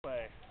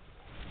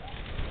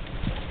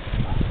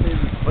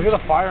Look at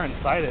the fire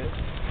inside it.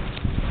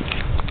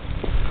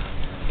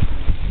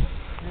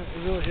 Yeah,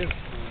 it really is.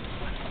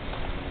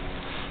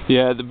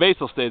 Yeah, the base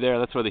will stay there.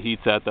 That's where the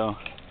heat's at, though.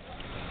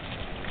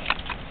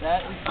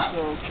 That is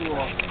so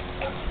cool.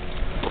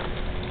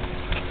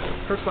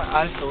 Hurts my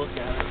eyes to look at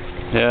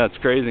it. Yeah, it's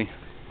crazy.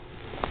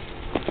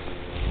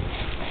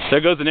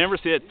 There goes an ember.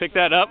 See it? Pick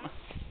that up.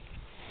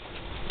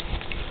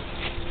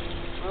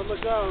 Oh,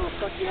 look out, it'll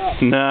suck you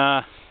up.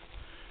 Nah.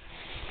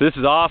 This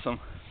is awesome.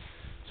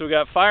 So we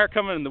got fire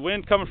coming and the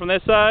wind coming from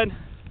this side.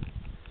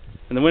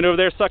 And the wind over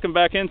there sucking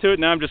back into it.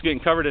 Now I'm just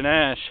getting covered in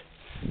ash.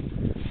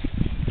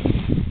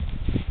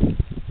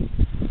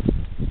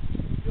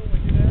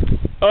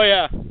 Oh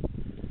yeah.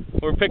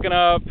 We're picking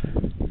up,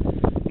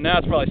 now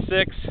it's probably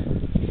 6.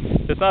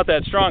 It's not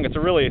that strong. It's a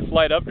really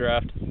light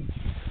updraft. Done.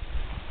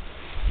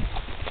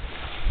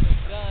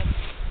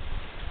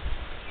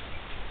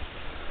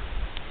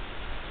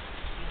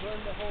 You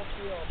burned the whole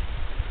field.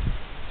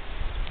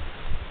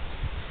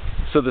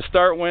 So the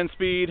start wind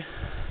speed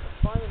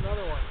Find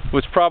another one.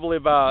 was probably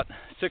about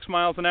 6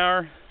 miles an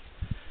hour.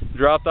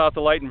 Dropped off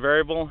the light and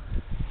variable,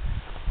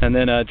 and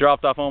then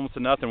dropped off almost to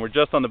nothing. We're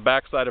just on the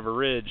backside of a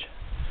ridge.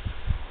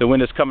 The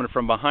wind is coming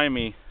from behind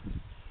me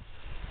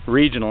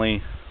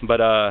regionally, but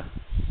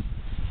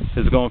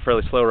it's going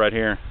fairly slow right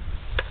here.